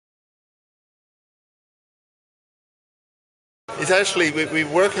It's actually, we're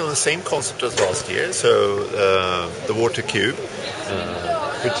working on the same concept as last year, so the WaterCube,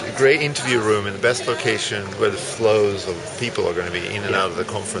 which is a great interview room in the best location where the flows of people are going to be in and out of the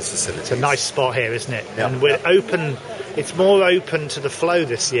conference facility. It's a nice spot here, isn't it? Yeah. And we're open, it's more open to the flow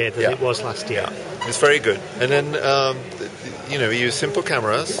this year than it was last year. Yeah, it's very good. And then, we use simple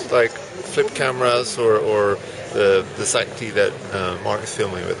cameras, like flip cameras or the Sacti that Mark is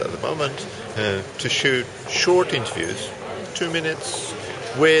filming with at the moment, to shoot short interviews, 2 minutes,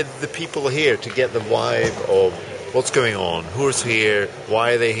 with the people here to get the vibe of what's going on, who's here,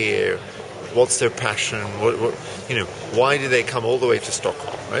 why are they here, what's their passion, why did they come all the way to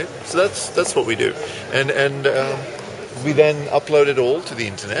Stockholm, right? So that's what we do, and we then upload it all to the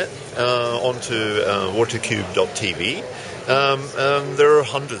internet onto watercube.tv. There are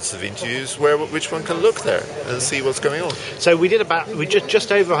hundreds of interviews which one can look there and see what's going on. So we did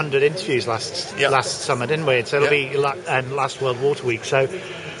just over 100 interviews last summer, didn't we? So it'll be last World Water Week. So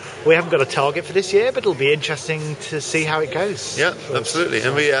we haven't got a target for this year, but it'll be interesting to see how it goes. Yeah, absolutely.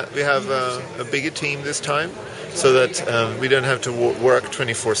 And we have a bigger team this time, so that we don't have to work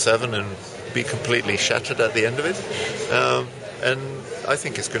 24/7 and be completely shattered at the end of it. And I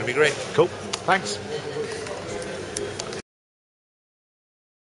think it's going to be great. Cool. Thanks.